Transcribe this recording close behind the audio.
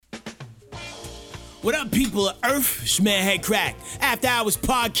What up, people of Earth? It's your man Headkrack. After Hours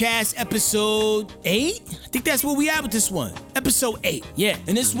Podcast, episode 8? I think that's where we at with this one. Episode 8, yeah.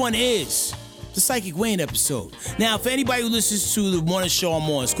 And this one is the Psychic Wayne episode. Now, for anybody who listens to the morning show I'm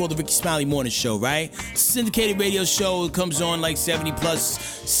on, it's called the Rickey Smiley Morning Show, right? Syndicated radio show. It comes on like 70 plus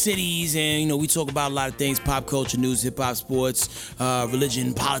cities, and we talk about a lot of things: pop culture, news, hip hop, sports,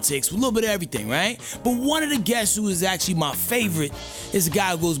 religion, politics, a little bit of everything, right? But one of the guests who is actually my favorite is a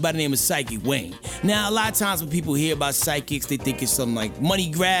guy who goes by the name of Psychic Wayne. Now, a lot of times when people hear about psychics, they think it's something like money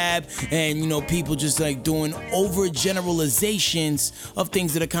grab, and people just like doing overgeneralizations of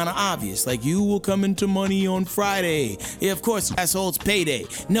things that are kind of obvious, like you will come into money on Friday. Yeah, of course, assholes, payday.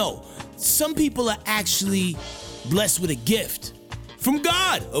 No, some people are actually blessed with a gift from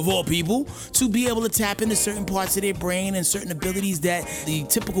God, of all people, to be able to tap into certain parts of their brain and certain abilities that the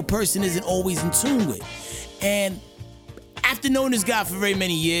typical person isn't always in tune with. And after knowing this guy for very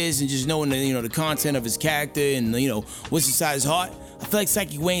many years and just knowing the content of his character and what's inside his heart, I feel like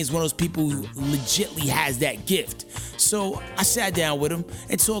Psychic Wayne is one of those people who legitly has that gift. So I sat down with him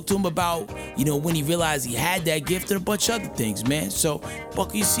and talked to him about, when he realized he had that gift and a bunch of other things, man. So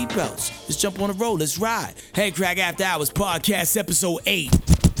buckle your seatbelts. Let's jump on the road. Let's ride. Headkrack After Hours Podcast, episode 8.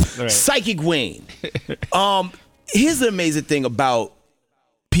 Right. Psychic Wayne. Here's the amazing thing about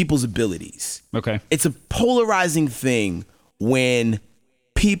people's abilities. Okay. It's a polarizing thing when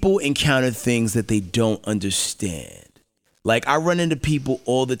people encounter things that they don't understand. Like, I run into people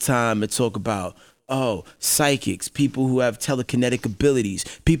all the time and talk about, psychics, people who have telekinetic abilities,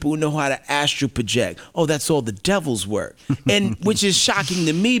 people who know how to astral project. Oh, that's all the devil's work. And which is shocking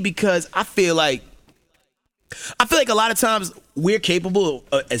to me because I feel like a lot of times we're capable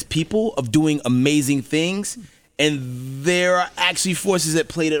as people of doing amazing things. And there are actually forces at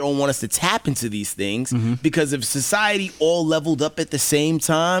play that don't want us to tap into these things because if society all leveled up at the same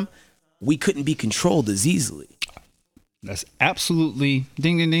time, we couldn't be controlled as easily. That's absolutely,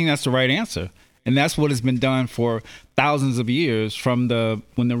 ding, ding, ding, that's the right answer. And that's what has been done for thousands of years from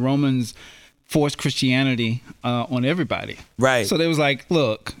when the Romans forced Christianity on everybody. Right. So they was like,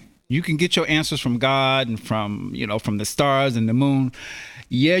 look, you can get your answers from God and from the stars and the moon.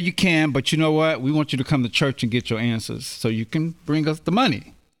 Yeah, you can, but you know what? We want you to come to church and get your answers so you can bring us the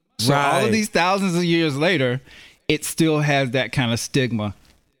money. So all of these thousands of years later, it still has that kind of stigma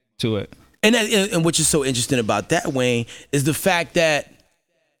to it. And which is so interesting about that, Wayne, is the fact that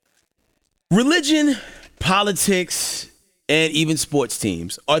religion, politics, and even sports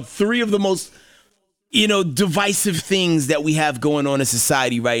teams are three of the most, divisive things that we have going on in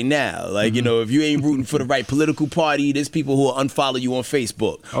society right now. Like, if you ain't rooting for the right political party, there's people who will unfollow you on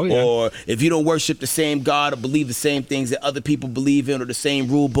Facebook. Oh, yeah. Or if you don't worship the same God or believe the same things that other people believe in or the same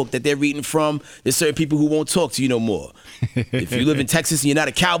rule book that they're reading from, there's certain people who won't talk to you no more. If you live in Texas and you're not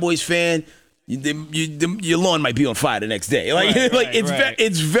a Cowboys fan, your lawn might be on fire the next day.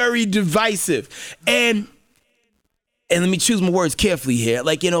 It's very divisive. And let me choose my words carefully here.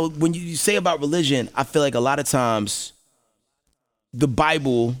 Like, when you say about religion, I feel like a lot of times the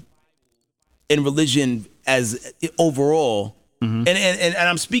Bible and religion as overall, and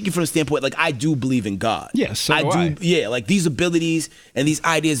I'm speaking from the standpoint, like, I do believe in God. Yes, so do I. Yeah, like these abilities and these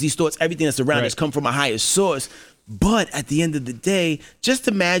ideas, these thoughts, everything that's around us come from a higher source. But at the end of the day, just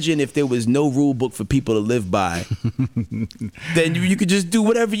imagine if there was no rule book for people to live by, then you could just do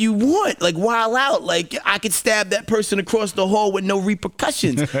whatever you want, like wild out. Like, I could stab that person across the hall with no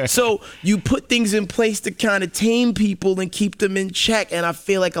repercussions. So you put things in place to kind of tame people and keep them in check. And I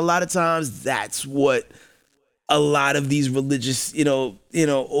feel like a lot of times that's what a lot of these religious,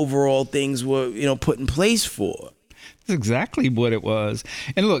 overall things were, put in place for. That's exactly what it was.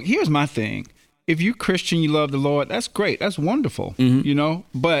 And look, here's my thing. If you're Christian, you love the Lord, that's great. That's wonderful,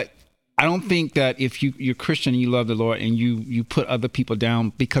 But I don't think that if you're Christian and you love the Lord and you put other people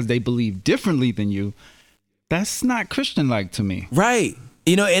down because they believe differently than you, that's not Christian-like to me. Right.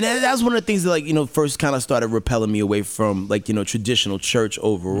 And that's one of the things that, first kind of started repelling me away from, traditional church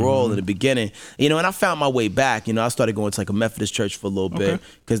overall in the beginning. And I found my way back. I started going to, a Methodist church for a little bit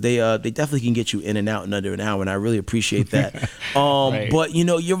because they definitely can get you in and out in under an hour, and I really appreciate that. Right. But,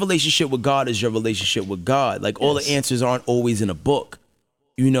 your relationship with God is your relationship with God. Like, all the answers aren't always in a book.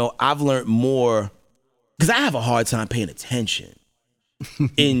 I've learned more because I have a hard time paying attention.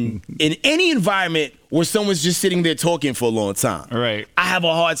 in any environment where someone's just sitting there talking for a long time. Right. I have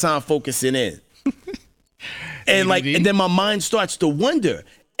a hard time focusing in. and then my mind starts to wander.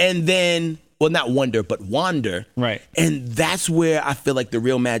 And then, well, not wonder, but wander. Right. And that's where I feel like the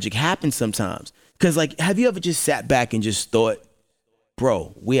real magic happens sometimes. Because, have you ever just sat back and just thought,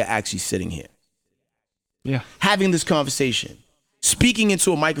 bro, we are actually sitting here. Yeah. Having this conversation. speaking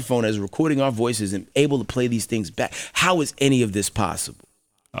into a microphone as recording our voices and able to play these things back. How is any of this possible?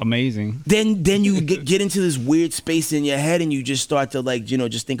 Amazing. Then you get into this weird space in your head and you just start to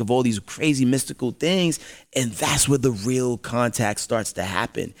just think of all these crazy mystical things, and that's where the real contact starts to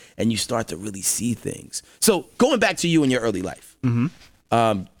happen and you start to really see things. So going back to you in your early life,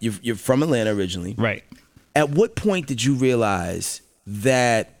 you're from Atlanta originally. Right. At what point did you realize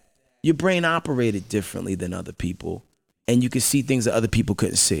that your brain operated differently than other people and you could see things that other people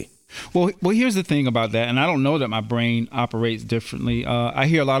couldn't see? Well, here's the thing about that, and I don't know that my brain operates differently. I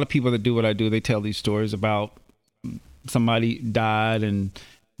hear a lot of people that do what I do. They tell these stories about somebody died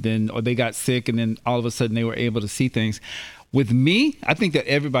or they got sick, and then all of a sudden they were able to see things. With me, I think that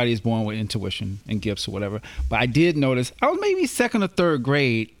everybody is born with intuition and gifts or whatever. But I did notice I was maybe second or third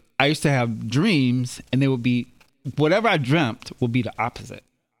grade. I used to have dreams, and they would be whatever I dreamt would be the opposite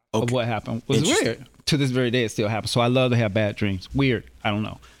of what happened. It was weird. To this very day, it still happens. So I love to have bad dreams. Weird. I don't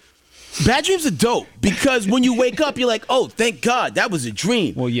know. Bad dreams are dope because when you wake up, you're like, oh, thank God, that was a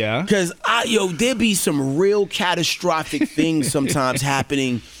dream. Well, yeah. Because, there be some real catastrophic things sometimes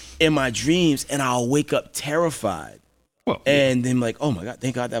happening in my dreams, and I'll wake up terrified. Well, and then like, oh my God,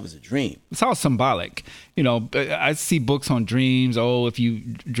 thank God that was a dream. It's all symbolic. I see books on dreams. Oh, if you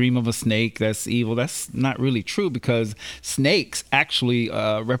dream of a snake, that's evil. That's not really true because snakes actually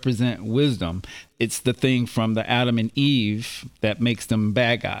represent wisdom. It's the thing from the Adam and Eve that makes them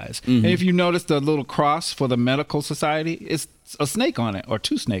bad guys. Mm-hmm. And if you notice the little cross for the medical society, it's a snake on it or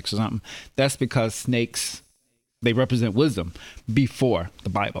two snakes or something. That's because snakes, they represent wisdom before the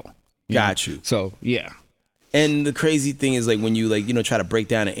Bible. Got you. So, yeah. And the crazy thing is, like, when you try to break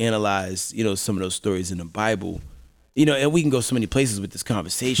down and analyze, some of those stories in the Bible, and we can go so many places with this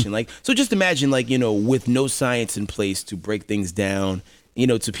conversation. Like, so just imagine, with no science in place to break things down,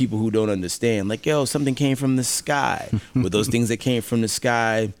 to people who don't understand, like, something came from the sky. Were those things that came from the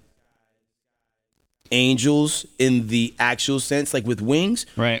sky angels in the actual sense, like with wings?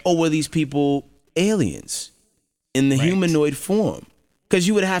 Right. Or were these people aliens in the humanoid form? Because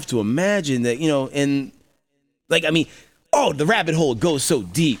you would have to imagine that, the rabbit hole goes so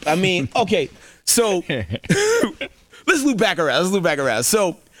deep. Okay, so let's loop back around.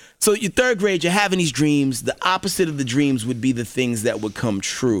 So you're third grade, you're having these dreams. The opposite of the dreams would be the things that would come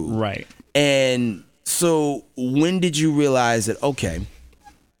true. Right. And so when did you realize that, okay,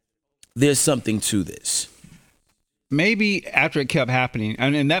 there's something to this? Maybe after it kept happening.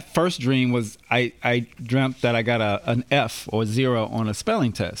 And that first dream was I dreamt that I got an F or 0 on a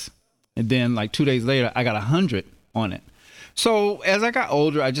spelling test. And then like 2 days later, I got 100 on it. So as I got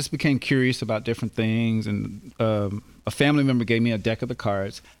older, I just became curious about different things. And a family member gave me a deck of the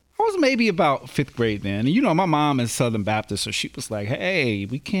cards. I was maybe about 5th grade then. And, my mom is Southern Baptist, so she was like, hey,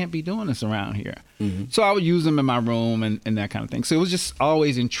 we can't be doing this around here. Mm-hmm. So I would use them in my room and that kind of thing. So it was just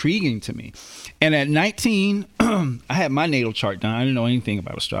always intriguing to me. And at 19, I had my natal chart done. I didn't know anything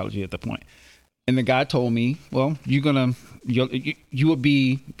about astrology at that point. And the guy told me, well, you will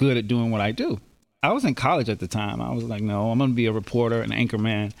be good at doing what I do. I was in college at the time. I was like, no, I'm going to be a reporter, an anchor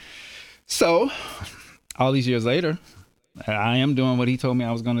man. So all these years later, I am doing what he told me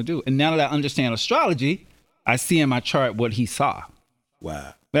I was going to do. And now that I understand astrology, I see in my chart what he saw.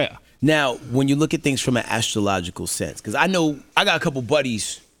 Wow. Yeah. Now, when you look at things from an astrological sense, because I know I got a couple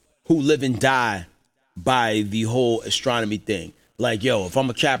buddies who live and die by the whole astronomy thing. Like, if I'm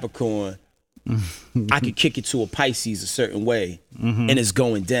a Capricorn, I could kick it to a Pisces a certain way, and it's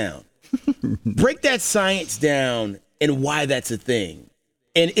going down. Break that science down and why that's a thing.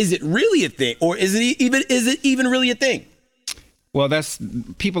 And is it really a thing, or is it even really a thing? Well, that's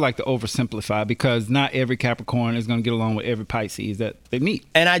people like to oversimplify because not every Capricorn is going to get along with every Pisces that they meet.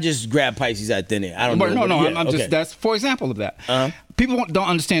 And I just grab Pisces out thin air. I don't know. No, I'm just that's for example of that. People don't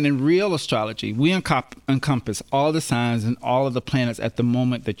understand in real astrology, we encompass all the signs and all of the planets at the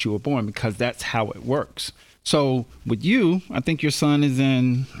moment that you were born because that's how it works. So with you, I think your sun is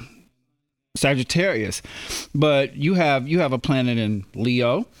in Sagittarius, but you have a planet in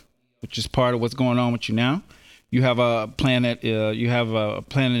Leo, which is part of what's going on with you now. You have a planet.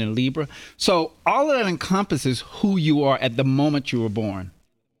 In Libra. So all of that encompasses who you are at the moment you were born.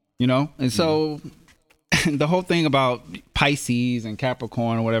 And so the whole thing about Pisces and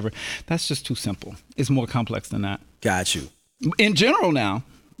Capricorn or whatever, that's just too simple. It's more complex than that. Got you. In general, now,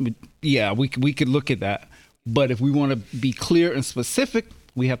 yeah, we could look at that, but if we want to be clear and specific,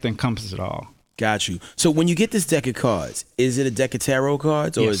 we have to encompass it all. Got you. So when you get this deck of cards, is it a deck of tarot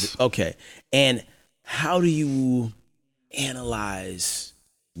cards or is it okay? And how do you analyze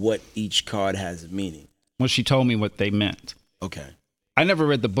what each card has a meaning? Well, she told me what they meant. Okay. I never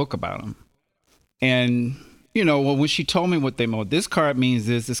read the book about them. And well, when she told me what they meant, this card means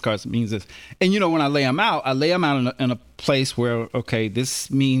this card means this. And, when I lay them out, in a place where, okay, this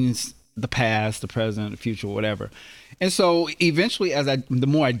means the past, the present, the future, whatever. And so eventually, the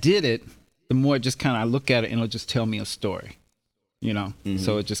more I did it, the more just kind of I look at it and it'll just tell me a story,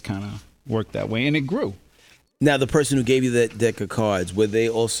 So it just kind of worked that way and it grew. Now, the person who gave you that deck of cards, were they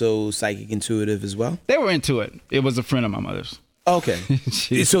also psychic intuitive as well? They were into it. It was a friend of my mother's. Okay.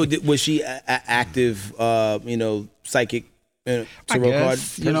 So was she active, psychic tarot card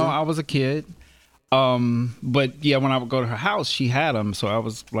person? I was a kid. But yeah, when I would go to her house, she had them. So I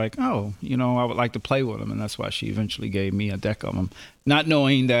was like, I would like to play with them. And that's why she eventually gave me a deck of them, not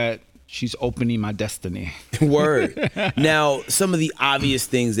knowing that she's opening my destiny. Word. Now, some of the obvious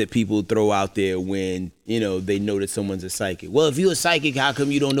things that people throw out there when, they know that someone's a psychic. Well, if you're a psychic, how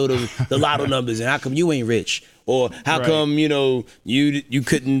come you don't know the lotto numbers? And how come you ain't rich? Or how come, you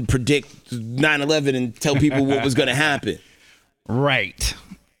couldn't predict 9/11 and tell people what was going to happen? Right.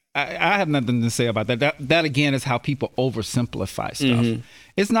 I have nothing to say about that. That again is how people oversimplify stuff. Mm-hmm.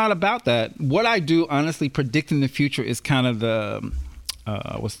 It's not about that. What I do, honestly, predicting the future is kind of the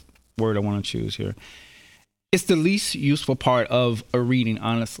what's the word I want to choose here? It's the least useful part of a reading,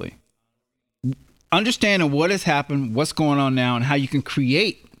 honestly. Understanding what has happened, what's going on now, and how you can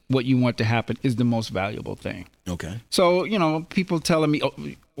create what you want to happen is the most valuable thing. Okay. So, people telling me,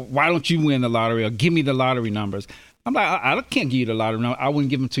 why don't you win the lottery or give me the lottery numbers? I'm like, I can't give you the lottery number. I wouldn't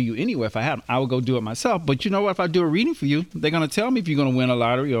give them to you anyway if I had them. I would go do it myself. But you know what? If I do a reading for you, they're going to tell me if you're going to win a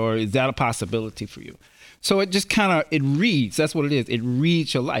lottery or is that a possibility for you? So it just it reads. That's what it is. It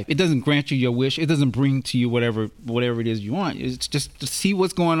reads your life. It doesn't grant you your wish. It doesn't bring to you whatever it is you want. It's just to see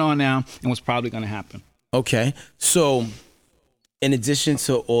what's going on now and what's probably going to happen. Okay. So in addition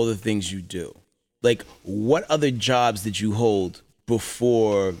to all the things you do, like what other jobs did you hold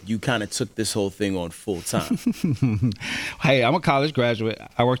before you kind of took this whole thing on full time? Hey, I'm a college graduate.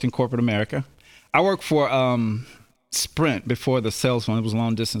 I worked in corporate America. I worked for Sprint before the cell phone. It was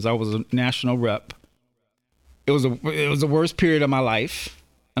long distance. I was a national rep. It was the worst period of my life.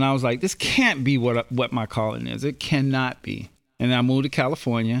 And I was like, this can't be what my calling is. It cannot be. And I moved to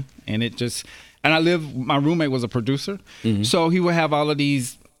California and my roommate was a producer. Mm-hmm. So he would have all of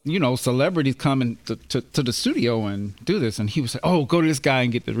these, celebrities come to the studio and do this. And he would say, oh, go to this guy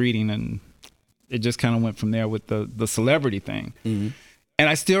and get the reading. And it just kind of went from there with the celebrity thing. Mm-hmm. And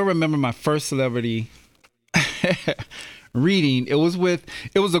I still remember my first celebrity reading. It was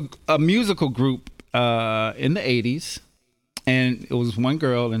a musical group in the 80s. And it was one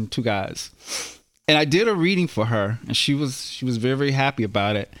girl and two guys. And I did a reading for her. And she was very, very happy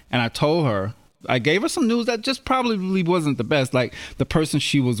about it. And I gave her some news that just probably wasn't the best. Like the person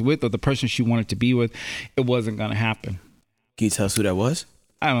she was with or the person she wanted to be with, it wasn't going to happen. Can you tell us who that was?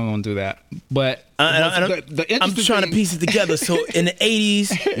 I don't want to do that. But I'm just trying to piece it together. So in the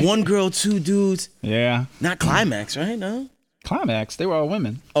 80s, one girl, two dudes. Yeah. Not Climax, right? No? Climax. They were all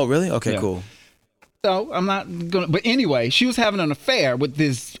women. Oh, really? Okay, cool. So I'm not going to. But anyway, she was having an affair with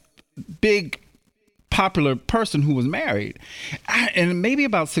this big popular person who was married. And maybe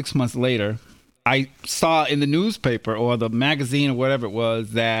about 6 months later, I saw in the newspaper or the magazine or whatever it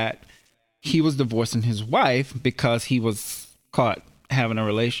was that he was divorcing his wife because he was caught having a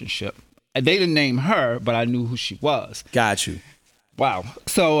relationship. They didn't name her, but I knew who she was. Got you. Wow.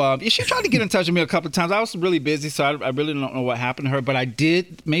 So she tried to get in touch with me a couple of times. I was really busy, so I really don't know what happened to her. But I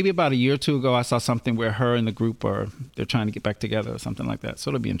did, maybe about a year or two ago, I saw something where her and the group they're trying to get back together or something like that.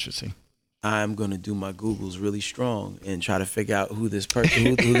 So it'll be interesting. I'm going to do my Googles really strong and try to figure out who this person,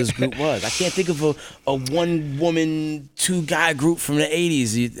 who this group was. I can't think of a one-woman, two-guy group from the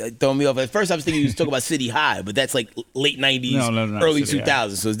 80s. You throw me off. At first, I was thinking you was talking about City High, but that's like late 90s, early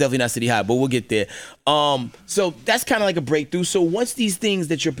 2000s. So it's definitely not City High, but we'll get there. So that's kind of like a breakthrough. So once these things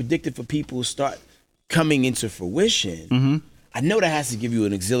that you're predicted for people start coming into fruition, mm-hmm. I know that has to give you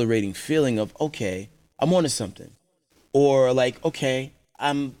an exhilarating feeling of, okay, I'm onto something. Or like, okay,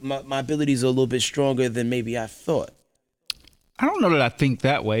 my abilities are a little bit stronger than maybe I thought. I don't know that I think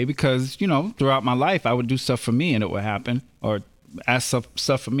that way because, throughout my life, I would do stuff for me and it would happen, or ask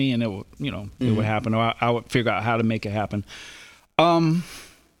stuff for me and it would, mm-hmm. it would happen, or I would figure out how to make it happen.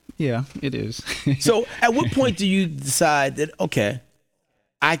 Yeah, it is. So at what point do you decide that, okay,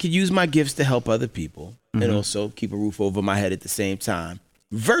 I could use my gifts to help other people mm-hmm. and also keep a roof over my head at the same time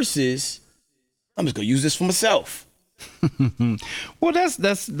versus I'm just going to use this for myself? Well,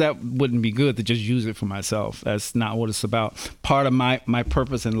 that wouldn't be good to just use it for myself. That's not what it's about. Part of my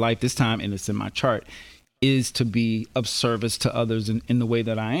purpose in life this time, and it's in my chart, is to be of service to others in the way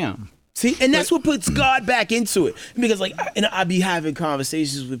that I am. See, and that's what puts God back into it. Because like, I be having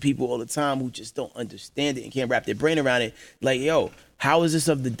conversations with people all the time who just don't understand it and can't wrap their brain around it. Like, yo, how is this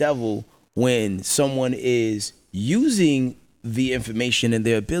of the devil when someone is using the information and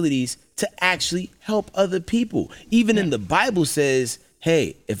their abilities to actually help other people? Even in the Bible says,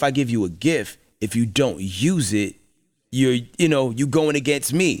 hey, if I give you a gift, if you don't use it, you're going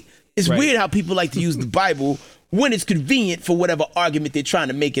against me. It's weird how people like to use the Bible when it's convenient for whatever argument they're trying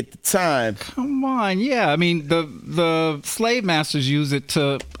to make at the time. Come on, yeah. I mean, the slave masters use it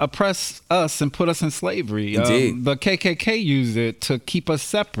to oppress us and put us in slavery. Indeed. The KKK use it to keep us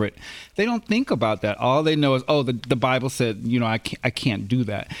separate. They don't think about that. All they know is, the Bible said, I can't do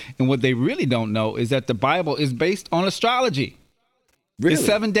that. And what they really don't know is that the Bible is based on astrology. Really? The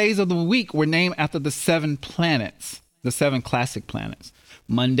 7 days of the week were named after the 7 planets, the 7 classic planets.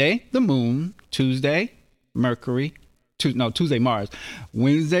 Monday, the moon. Tuesday, Mercury. Tuesday, Mars.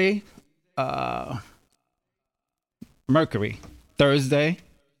 Wednesday, Mercury. Thursday,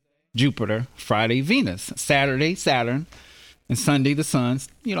 Jupiter. Friday, Venus. Saturday, Saturn. And Sunday, the sun.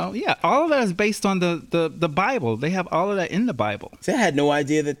 All of that is based on the Bible. They have all of that in the Bible. See, I had no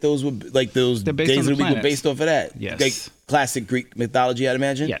idea that those were like those days of the week were based off of that. Yes. Like classic Greek mythology, I'd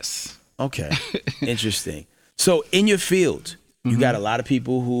imagine. Yes. Okay. Interesting. So in your field, you got a lot of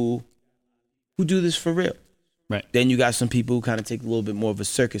people who do this for real. Right. Then you got some people who kind of take a little bit more of a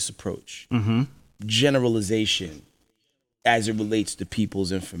circus approach. Mm-hmm. Generalization as it relates to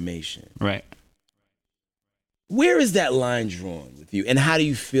people's information. Right. Where is that line drawn with you? And how do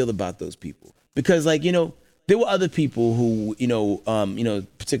you feel about those people? Because there were other people who,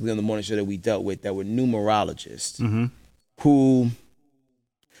 particularly on the morning show that we dealt with that were numerologists who,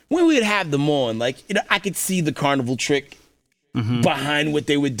 when we would have them on, I could see the carnival trick behind what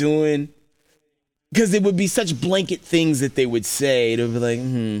they were doing. Because there would be such blanket things that they would say. They would be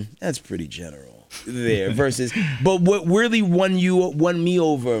like, that's pretty general there. Versus, but what really won me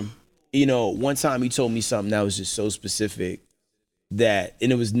over, one time he told me something that was just so specific and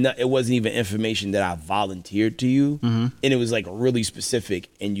it wasn't even information that I volunteered to you. And it was really specific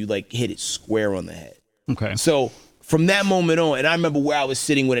and you hit it square on the head. Okay. So from that moment on, and I remember where I was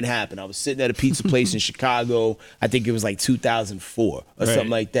sitting when it happened. I was sitting at a pizza place in Chicago. I think it was 2004 or something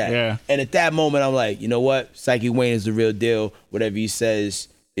like that. Yeah. And at that moment, I'm like, you know what? Psychic Wayne is the real deal. Whatever he says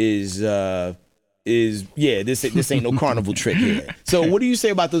is this ain't no carnival trick here. So what do you say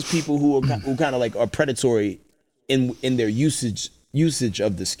about those people who kind of are predatory in their usage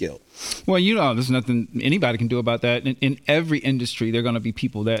of the skill? Well, there's nothing anybody can do about that. In every industry, there are going to be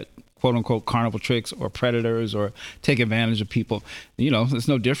people that quote unquote carnival tricks or predators or take advantage of people. It's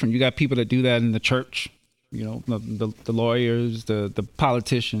no different. You got people that do that in the church, the lawyers, the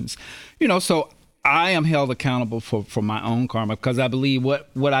politicians, so I am held accountable for my own karma because I believe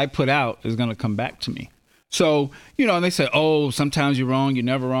what I put out is going to come back to me. So, and they say, sometimes you're wrong. You're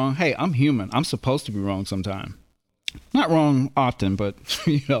never wrong. Hey, I'm human. I'm supposed to be wrong sometime. Not wrong often, but,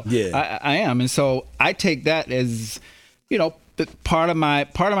 I am. And so I take that as, part of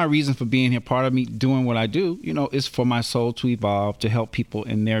my reason for being here, part of me doing what I do, is for my soul to evolve, to help people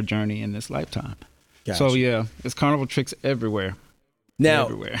in their journey in this lifetime. Gotcha. So it's carnival tricks everywhere. Now,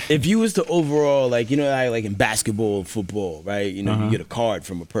 if you was to overall, in basketball, football, right? You get a card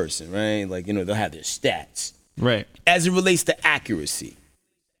from a person, right? They'll have their stats. Right. As it relates to accuracy,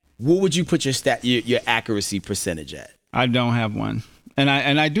 what would you put your accuracy percentage at? I don't have one. And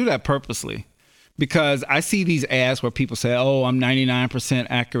I do that purposely. Because I see these ads where people say, I'm 99%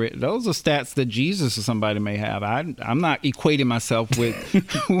 accurate. Those are stats that Jesus or somebody may have. I'm not equating myself with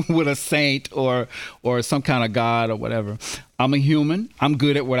with a saint or some kind of God or whatever. I'm a human. I'm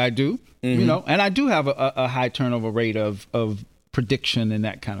good at what I do, and I do have a high turnover rate of prediction and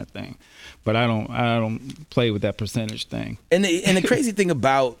that kind of thing. But I don't play with that percentage thing. And the crazy thing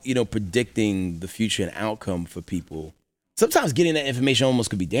about, predicting the future and outcome for people, sometimes getting that information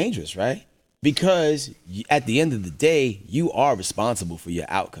almost could be dangerous, right? Because at the end of the day, you are responsible for your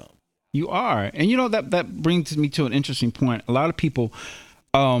outcome. You are. And that brings me to an interesting point. A lot of people,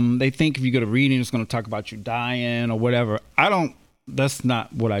 they think if you get a reading, it's going to talk about you dying or whatever. That's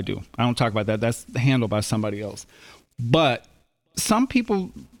not what I do. I don't talk about that. That's handled by somebody else. But some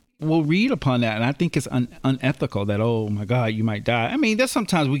people will read upon that. And I think it's unethical that, oh my God, you might die. I mean, there's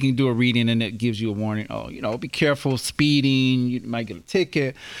sometimes we can do a reading and it gives you a warning. Be careful speeding. You might get a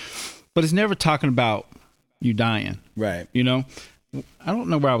ticket. But it's never talking about you dying. Right. I don't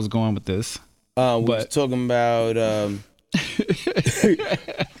know where I was going with this. We were talking about,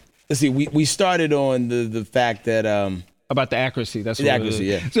 let's see, we started on the fact that... about the accuracy. That's what the accuracy,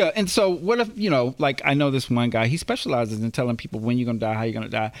 yeah. So what if, I know this one guy, he specializes in telling people when you're going to die, how you're going to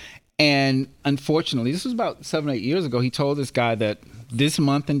die. And unfortunately, this was about 7 or 8 years ago. He told this guy that this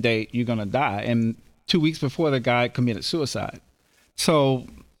month and date, you're going to die. And 2 weeks before, the guy committed suicide. So,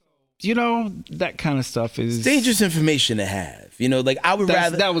 that kind of stuff is dangerous information to have. Like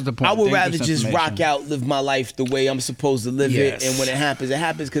that was the point. I would rather just rock out, live my life the way I'm supposed to live it. And when it happens, it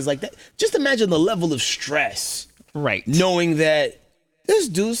happens. Because like that, just imagine the level of stress. Right. Knowing that this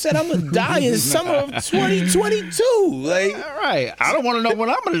dude said I'm gonna die in summer of 2022. Like, right. I don't want to know when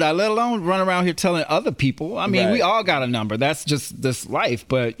I'm gonna die, let alone run around here telling other people. I mean, we all got a number. That's just this life.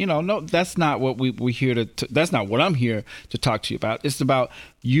 But no, that's not what we here to. That's not what I'm here to talk to you about. It's about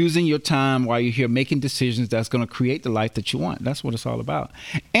using your time while you're here, making decisions that's gonna create the life that you want. That's what it's all about.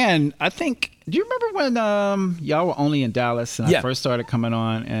 And I think. Do you remember when y'all were only in Dallas and I first started coming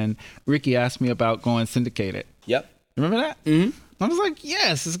on, and Ricky asked me about going syndicated? Yep. Remember that? Mm-hmm. I was like,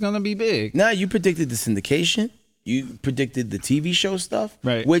 yes, it's going to be big. Nah, you predicted the syndication. You predicted the TV show stuff.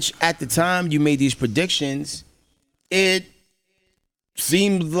 Right. Which at the time you made these predictions, it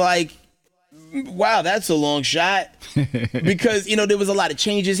seemed like, wow, that's a long shot. Because, there was a lot of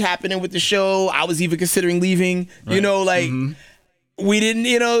changes happening with the show. I was even considering leaving. Right. We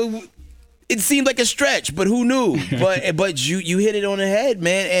didn't, it seemed like a stretch, but who knew? But you hit it on the head,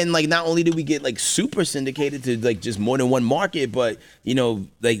 man. And like not only did we get like super syndicated to like just more than one market, but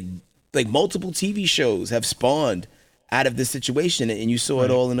like multiple TV shows have spawned out of this situation, and you saw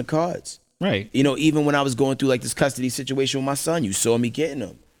it all in the cards. Right. Even when I was going through like this custody situation with my son, you saw me getting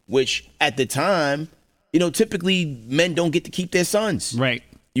them. Which at the time, typically men don't get to keep their sons. Right.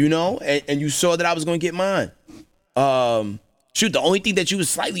 And you saw that I was going to get mine. Shoot, the only thing that you was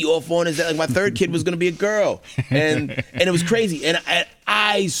slightly off on is that like my third kid was gonna be a girl, and it was crazy. And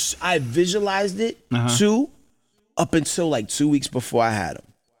I visualized it too, up until like 2 weeks before I had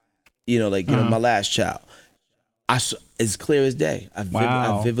him. My last child. I saw, as clear as day. I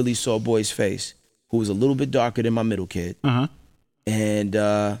vividly saw a boy's face who was a little bit darker than my middle kid. And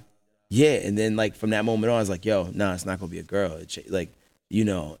and then like from that moment on, I was like, yo, nah, it's not gonna be a girl.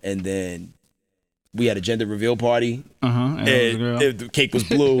 And then. We had a gender reveal party, and the cake was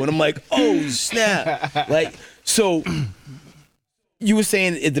blue, and I'm like, "Oh snap!" Like, so you were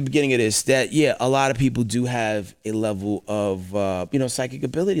saying at the beginning of this that a lot of people do have a level of psychic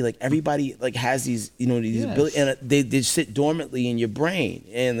ability. Like everybody like has these these abilities, and they sit dormantly in your brain,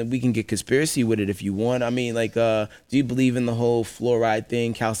 and we can get conspiracy with it if you want. I mean, like, do you believe in the whole fluoride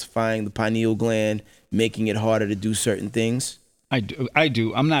thing, calcifying the pineal gland, making it harder to do certain things? I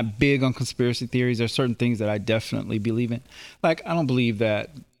do. I'm not big on conspiracy theories. There's certain things that I definitely believe in. Like, I don't believe that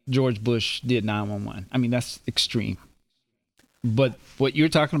George Bush did 911. I mean, that's extreme. But what you're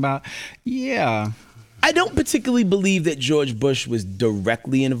talking about, I don't particularly believe that George Bush was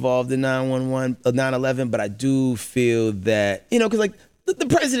directly involved in 9/11, but I do feel that, because like the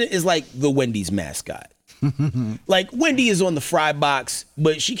president is like the Wendy's mascot. Like Wendy is on the fry box,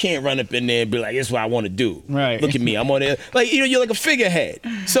 but she can't run up in there and be like, "This is what I want to do." Right. Look at me, I'm on there. Like you're like a figurehead.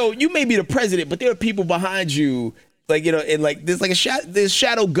 So you may be the president, but there are people behind you, like and like there's like there's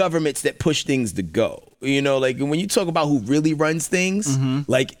shadow governments that push things to go. Like when you talk about who really runs things,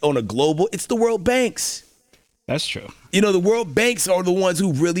 like on a global, it's the world banks. That's true. The World Banks are the ones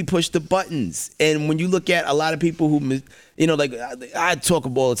who really push the buttons. And when you look at a lot of people who, like I talk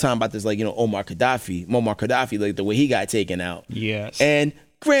all the time about this, like, Muammar Gaddafi, like the way he got taken out. Yes. And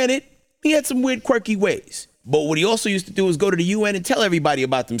granted, he had some weird, quirky ways. But what he also used to do was go to the UN and tell everybody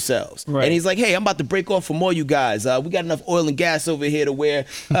about themselves. Right. And he's like, hey, I'm about to break off from all you guys. We got enough oil and gas over here to where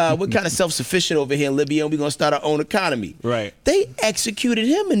we're kind of self-sufficient over here in Libya, and we're going to start our own economy. Right. They executed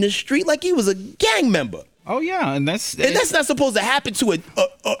him in the street like he was a gang member. Oh yeah, and that's not supposed to happen to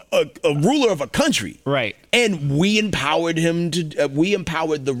a ruler of a country, right? And we empowered him to. We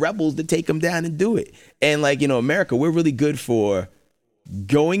empowered the rebels to take him down and do it. And like America, we're really good for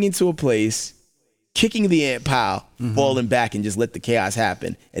going into a place, kicking the ant pile, falling back, and just let the chaos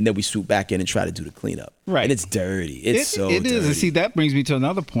happen, and then we swoop back in and try to do the cleanup. Right, and it's dirty. It is. And see, that brings me to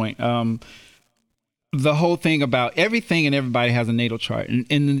another point. The whole thing about everything and everybody has a natal chart. In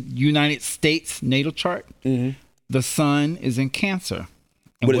the United States natal chart, the sun is in Cancer.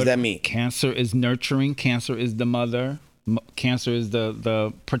 And what does that mean? Cancer is nurturing. Cancer is the mother. Cancer is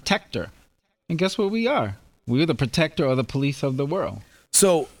the protector. And guess what we are? We're the protector or the police of the world.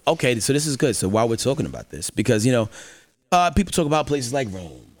 So, okay, so this is good. So while we're talking about this, because, people talk about places like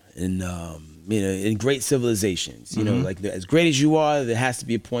Rome and, in great civilizations, like as great as you are, there has to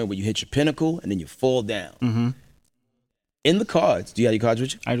be a point where you hit your pinnacle and then you fall down. In the cards, do you have your cards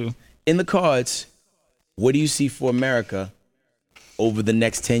with you? I do. In the cards, what do you see for America over the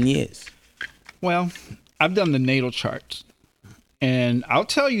next 10 years? Well, I've done the natal charts. And I'll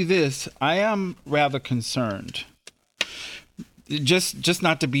tell you this, I am rather concerned. Just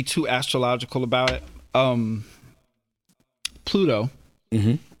not to be too astrological about it. Pluto,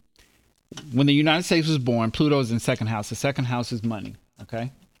 when the United States was born, Pluto is in second house. The second house is money,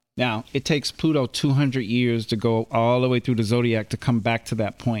 okay? Now, it takes Pluto 200 years to go all the way through the zodiac to come back to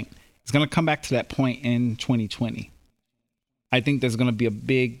that point. It's going to come back to that point in 2020. I think there's going to be a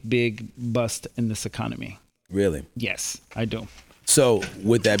big bust in this economy. Really? Yes, I do. So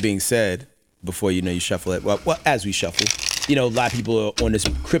with that being said, before you shuffle it, well, as we shuffle, a lot of people are on this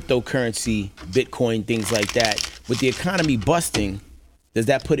cryptocurrency, Bitcoin, things like that. With the economy busting, does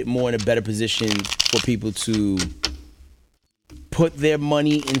that put it more in a better position for people to put their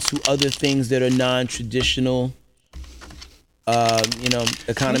money into other things that are non-traditional,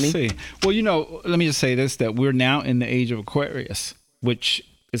 economy? Let's see. Well, let me just say this, that we're now in the age of Aquarius, which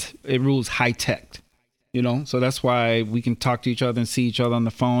it rules high tech. So that's why we can talk to each other and see each other on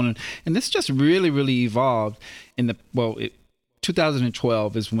the phone. And this just really evolved in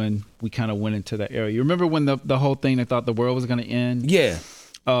 2012 is when we kind of went into that area. You remember when the whole thing, they thought the world was going to end? Yeah.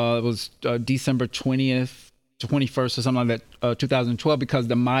 It was December 20th, 21st or something like that, 2012, because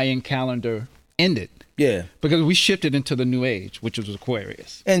the Mayan calendar ended. Yeah. Because we shifted into the new age, which was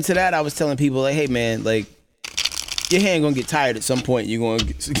Aquarius. And to that, I was telling people, like, hey, man, like, your hand gonna get tired at some point. You're gonna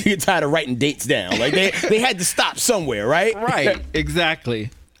get tired of writing dates down. Like they had to stop somewhere, right? Right, exactly.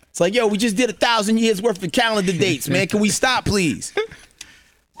 It's like, yo, we just did 1,000 years worth of calendar dates, man. Can we stop, please?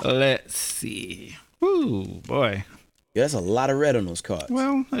 Let's see. Ooh, boy. Yeah, that's a lot of red on those cards.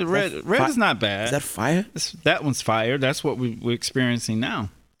 Well, red is not bad. Is that fire? That one's fire. That's what we're experiencing now.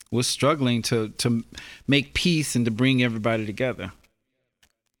 We're struggling to make peace and to bring everybody together.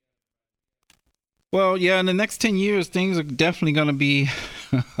 Well, yeah, in the next 10 years, things are definitely going to be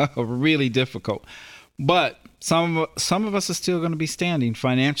really difficult. But some of us are still going to be standing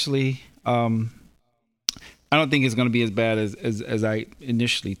financially. I don't think it's going to be as bad as I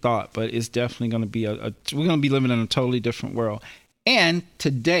initially thought, but it's definitely going to be we're going to be living in a totally different world. And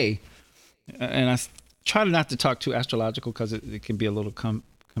today, and I try not to talk too astrological because it can be a little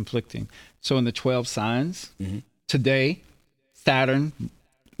conflicting. So in the 12 signs, today,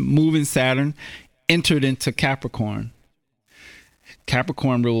 moving Saturn, entered into Capricorn.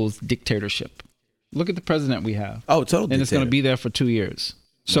 Capricorn rules dictatorship. Look at the president we have. Oh, totally. And it's going to be there for 2 years.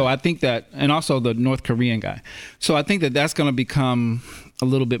 So I think that, and also the North Korean guy. So I think that that's going to become a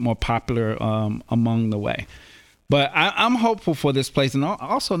little bit more popular among the way. But I'm hopeful for this place. And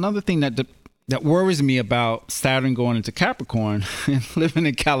also another thing that worries me about Saturn going into Capricorn and living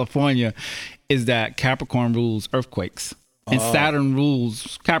in California is that Capricorn rules earthquakes. And Saturn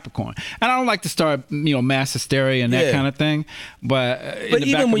rules Capricorn. And I don't like to start, mass hysteria and that kind of thing. But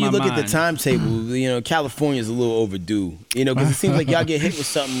even when you look at the timetable, California is a little overdue. Because it seems like y'all get hit with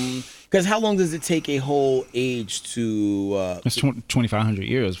something. Because how long does it take a whole age to? It's 2,500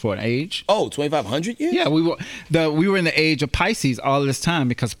 years for an age. Oh, 2,500 years? Yeah, we were in the age of Pisces all this time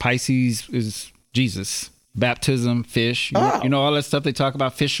because Pisces is Jesus, baptism, fish, all that stuff they talk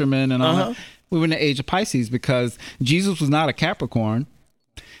about, fishermen and all that. We were in the age of Pisces because Jesus was not a Capricorn.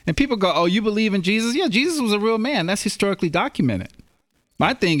 And people go, oh, you believe in Jesus? Yeah, Jesus was a real man. That's historically documented.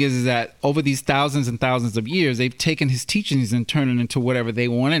 My thing is that over these thousands and thousands of years, they've taken his teachings and turned it into whatever they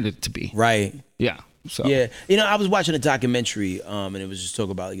wanted it to be. Right. Yeah. So. Yeah. I was watching a documentary and it was just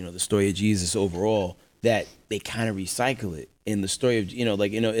talking about, the story of Jesus overall, that they kind of recycle it in the story of,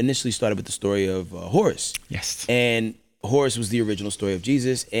 initially started with the story of Horus. Yes. And Horus was the original story of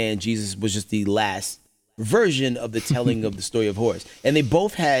Jesus, and Jesus was just the last version of the telling of the story of Horus. And they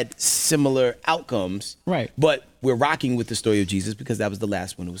both had similar outcomes. Right. But we're rocking with the story of Jesus because that was the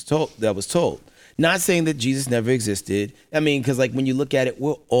last one that was told. Not saying that Jesus never existed. I mean, because when you look at it,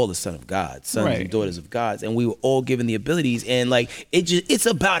 we're all the son of God, sons and daughters of God, and we were all given the abilities. And it's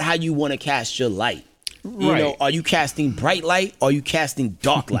about how you want to cast your light. Are you casting bright light or are you casting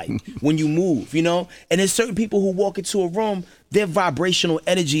dark light when you move, And there's certain people who walk into a room, their vibrational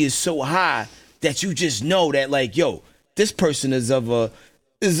energy is so high that you just know that this person is of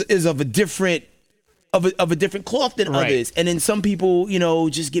a different cloth than others. And then some people,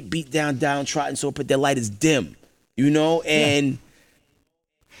 just get beat down, downtrodden, so but their light is dim, and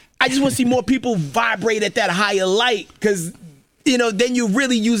I just want to see more people vibrate at that higher light because then you're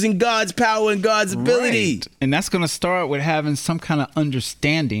really using God's power and God's ability. Right. And that's going to start with having some kind of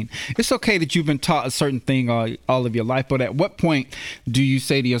understanding. It's okay that you've been taught a certain thing all of your life, but at what point do you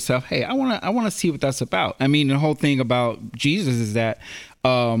say to yourself, hey, I want to see what that's about? I mean, the whole thing about Jesus is that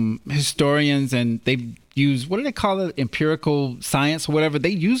historians, and they use, what do they call it? Empirical science or whatever. They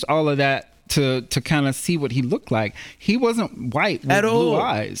use all of that to kind of see what he looked like. He wasn't white with at all. Blue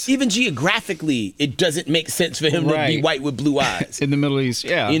eyes. Even geographically, it doesn't make sense for him to be white with blue eyes. In the Middle East,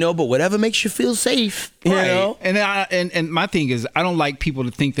 yeah. You know, but whatever makes you feel safe, you know? And my thing is, I don't like people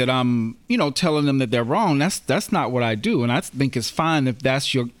to think that I'm, telling them that they're wrong. That's not what I do. And I think it's fine if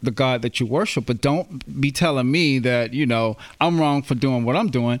that's the God that you worship, but don't be telling me that, I'm wrong for doing what I'm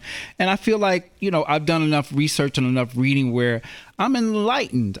doing. And I feel like, I've done enough research and enough reading where I'm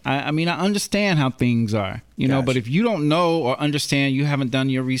enlightened. I mean, I understand how things are, Gotcha. But if you don't know or understand, you haven't done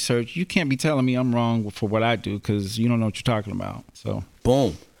your research, you can't be telling me I'm wrong for what I do because you don't know what you're talking about. So,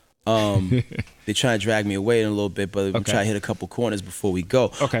 boom. They try to drag me away in a little bit, but I'm trying to hit a couple corners before we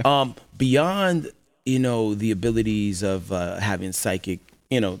go. Okay. Beyond, the abilities of having psychic,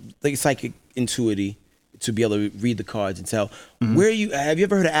 like psychic intuity to be able to read the cards and tell, have you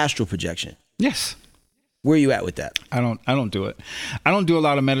ever heard of astral projection? Yes. Where are you at with that? I don't do it. I don't do a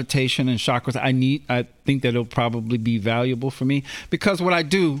lot of meditation and chakras. I think that it'll probably be valuable for me because what I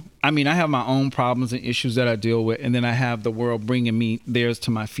do, I have my own problems and issues that I deal with, and then I have the world bringing me theirs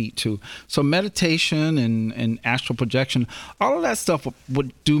to my feet too. So meditation and astral projection, all of that stuff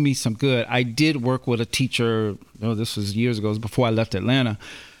would do me some good. I did work with a teacher, this was years ago, it was before I left Atlanta,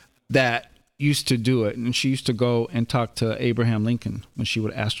 that used to do it, and she used to go and talk to Abraham Lincoln when she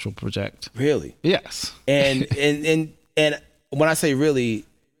would astral project. Really? Yes. And when I say really,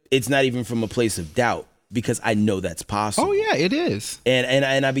 it's not even from a place of doubt because I know that's possible. Oh yeah, it is. And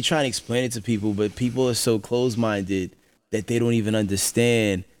I be trying to explain it to people, but people are so closed-minded that they don't even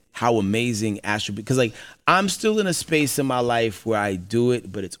understand how amazing astral, because like I'm still in a space in my life where I do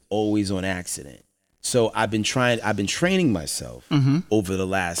it, but it's always on accident. So I've been training myself over the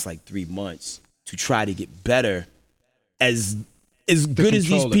last 3 months to try to get better as good as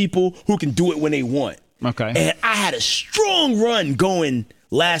these people who can do it when they want. Okay. And I had a strong run going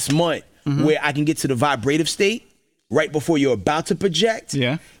last month where I can get to the vibrative state right before you're about to project.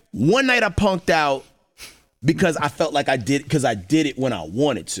 Yeah. One night I punked out because I felt like I did it when I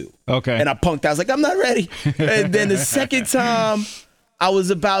wanted to. Okay. And I punked out. I was like, I'm not ready. And then the second time I was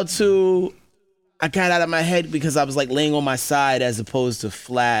about to, I got out of my head because I was laying on my side as opposed to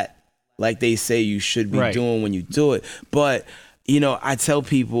flat, like they say you should be doing when you do it. But I tell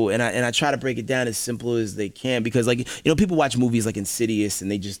people, and I try to break it down as simple as they can, because people watch movies like Insidious and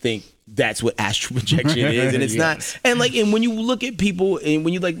they just think that's what astral projection is, and it's not. And and when you look at people and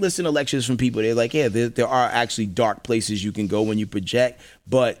when you listen to lectures from people, they're like, yeah, there are actually dark places you can go when you project,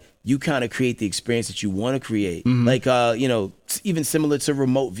 but you kind of create the experience that you want to create. Even similar to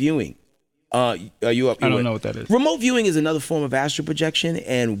remote viewing. Are you up? I don't know what that is. Remote viewing is another form of astral projection,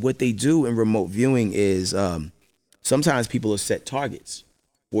 and what they do in remote viewing is sometimes people will set targets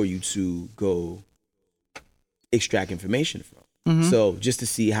for you to go extract information from. So just to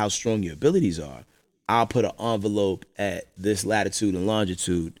see how strong your abilities are, I'll put an envelope at this latitude and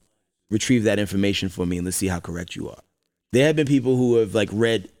longitude, retrieve that information for me, and let's see how correct you are. There have been people who have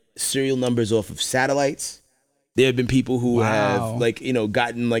read serial numbers off of satellites. There have been people who have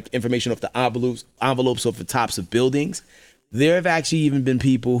gotten information off the envelopes off the tops of buildings. There have actually even been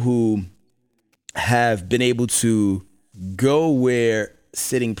people who have been able to go where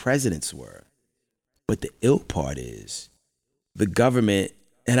sitting presidents were. But the ill part is the government,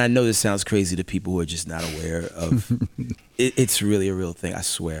 and I know this sounds crazy to people who are just not aware of it's really a real thing, I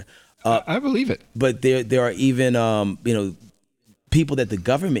swear. I believe it. But there are even people that the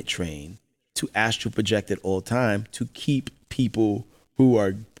government train to astral project at all time to keep people who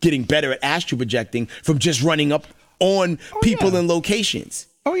are getting better at astral projecting from just running up on people in locations.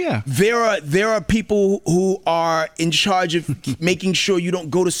 Oh yeah. There are people who are in charge of making sure you don't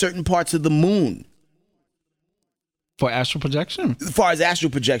go to certain parts of the moon. For astral projection? As far as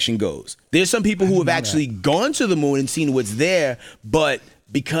astral projection goes. There's some people who have actually gone to the moon and seen what's there, but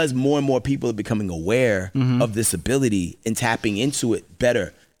because more and more people are becoming aware of this ability and tapping into it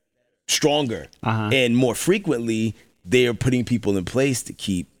better, stronger, and more frequently, they're putting people in place to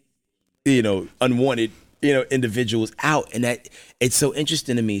keep, unwanted, individuals out. And that it's so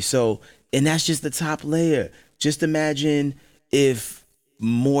interesting to me. So, and that's just the top layer. Just imagine if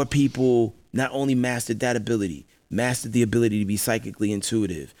more people not only mastered that ability, mastered the ability to be psychically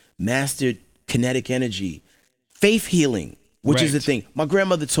intuitive, mastered kinetic energy, faith healing, which is the thing. My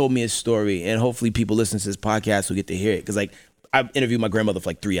grandmother told me a story, and hopefully people listening to this podcast will get to hear it, because I interviewed my grandmother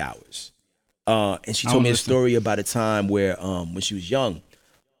for 3 hours. And she told me a story about a time where when she was young,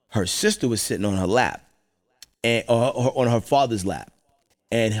 her sister was sitting on her lap, and on her father's lap,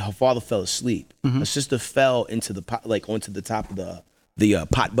 and her father fell asleep. Her sister fell into the pot, onto the top of the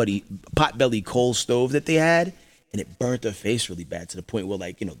pot belly coal stove that they had, and it burnt her face really bad to the point where,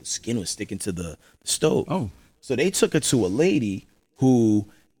 like, the skin was sticking to the stove. Oh. So they took her to a lady who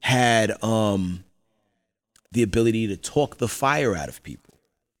had the ability to talk the fire out of people,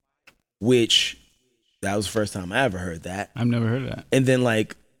 which that was the first time I ever heard that. I've never heard of that. And then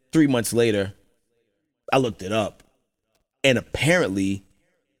like 3 months later, I looked it up, and apparently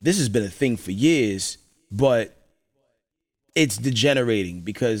this has been a thing for years, but it's degenerating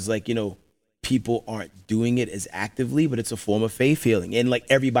because, like, people aren't doing it as actively, but it's a form of faith healing, and like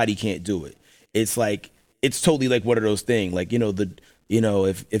everybody can't do it. It's like, it's totally like one of those things, like,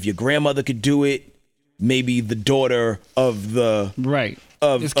 if your grandmother could do it, maybe the daughter of the right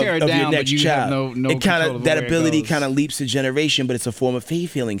of your next child, no it kind of, that ability kind kind of leaps a generation, but it's a form of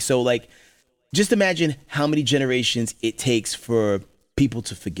faith healing. So like, just imagine how many generations it takes for people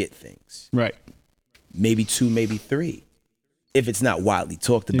to forget things. Right. Maybe 2, maybe 3, if it's not widely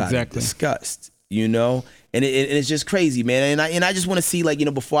talked about and discussed. And it's just crazy, man. And I just want to see, like,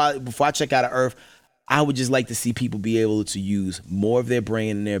 before I check out of Earth, I would just like to see people be able to use more of their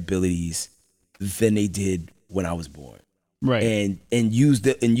brain and their abilities than they did when I was born. Right. And use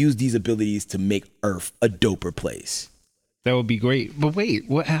these abilities to make Earth a doper place. That would be great. But wait,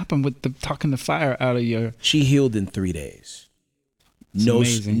 what happened with the talking the fire out of your... She healed in 3 days.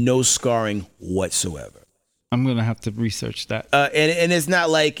 No scarring whatsoever. I'm gonna have to research that. And it's not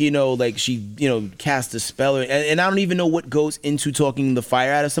like, like she, cast a spell, and I don't even know what goes into talking the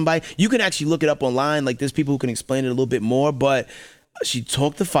fire out of somebody. You can actually look it up online. Like, there's people who can explain it a little bit more, but she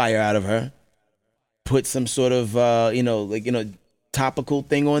talked the fire out of her, put some sort of, topical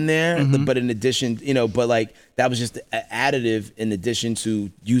thing on there. Mm-hmm. But in addition, but like, that was just an additive in addition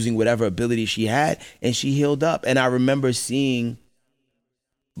to using whatever ability she had, and she healed up. And I remember seeing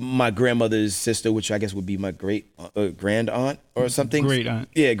my grandmother's sister, which I guess would be my great grand aunt or something. Great aunt.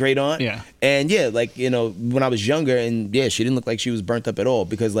 Yeah, great aunt. Yeah. And yeah, like, when I was younger, and yeah, she didn't look like she was burnt up at all,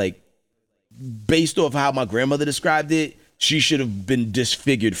 because like, based off how my grandmother described it, she should have been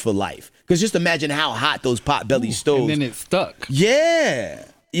disfigured for life. Because just imagine how hot those pot-belly stoves. And then it stuck. Yeah.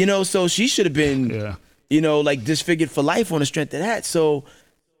 So she should have been, like, disfigured for life on the strength of that. So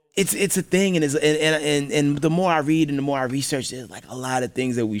it's a thing, and the more I read and the more I research, there's like a lot of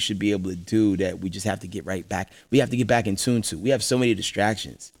things that we should be able to do that we just have to get right back. We have to get back in tune to. We have so many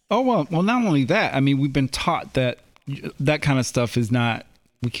distractions. Oh, well, not only that. I mean, we've been taught that that kind of stuff is not.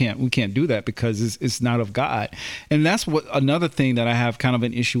 We can't do that because it's not of God. And that's what another thing that I have kind of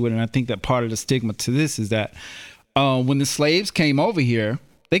an issue with. And I think that part of the stigma to this is that when the slaves came over here,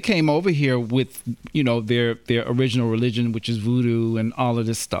 they came over here with, their original religion, which is voodoo and all of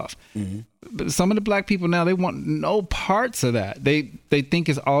this stuff. Mm-hmm. But some of the black people now, they want no parts of that. They think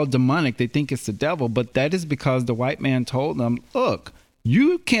it's all demonic. They think it's the devil. But that is because the white man told them, look,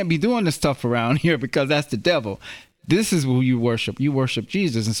 you can't be doing this stuff around here because that's the devil. This is who you worship. You worship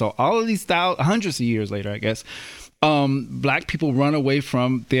Jesus. And so all of these hundreds of years later, I guess, black people run away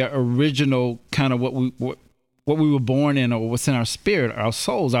from their original kind of what we were born in, or what's in our spirit, our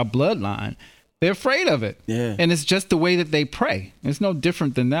souls, our bloodline. They're afraid of it. Yeah. And it's just the way that they pray. It's no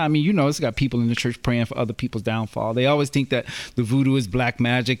different than that. I mean, it's got people in the church praying for other people's downfall. They always think that the voodoo is black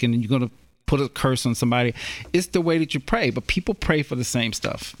magic and you're going to put a curse on somebody. It's the way that you pray. But people pray for the same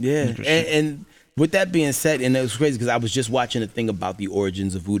stuff. Yeah. And with that being said, and it was crazy because I was just watching a thing about the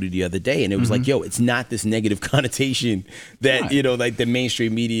origins of voodoo the other day, and it was like, yo, it's not this negative connotation that, like the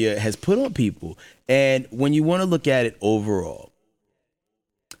mainstream media has put on people. And when you want to look at it overall,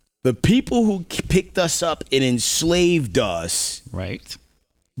 the people who picked us up and enslaved us, right,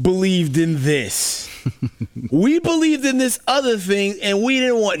 believed in this. We believed in this other thing, and we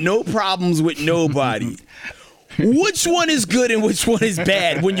didn't want no problems with nobody. Which one is good and which one is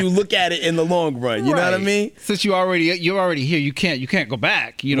bad when you look at it in the long run? You know what I mean? Since you're already here, you can't go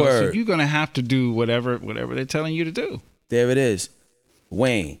back. So you're gonna have to do whatever they're telling you to do. There it is,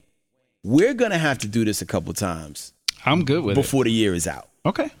 Wayne. We're gonna have to do this a couple times. I'm good with it before the year is out.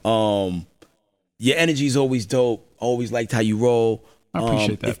 Okay. Your energy is always dope. Always liked how you roll. I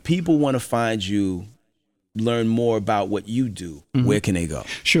appreciate that. If people want to find you, learn more about what you do, where can they go?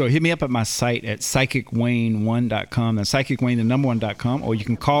 Sure. Hit me up at my site at psychicwayne1.com. That's psychicwayne1.com. Or you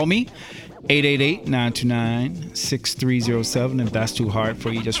can call me, 888-929-6307. If that's too hard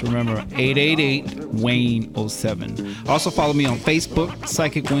for you, just remember 888-WAYNE07. Also follow me on Facebook,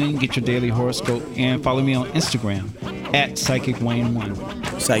 Psychic Wayne, get your daily horoscope, and follow me on Instagram at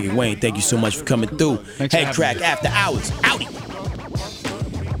PsychicWayne1. Psychic Wayne, thank you so much for coming through. Headkrack After Hours. Outie.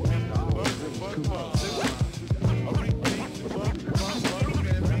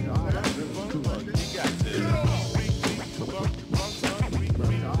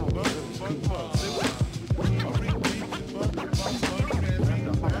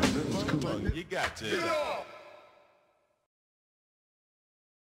 That's it.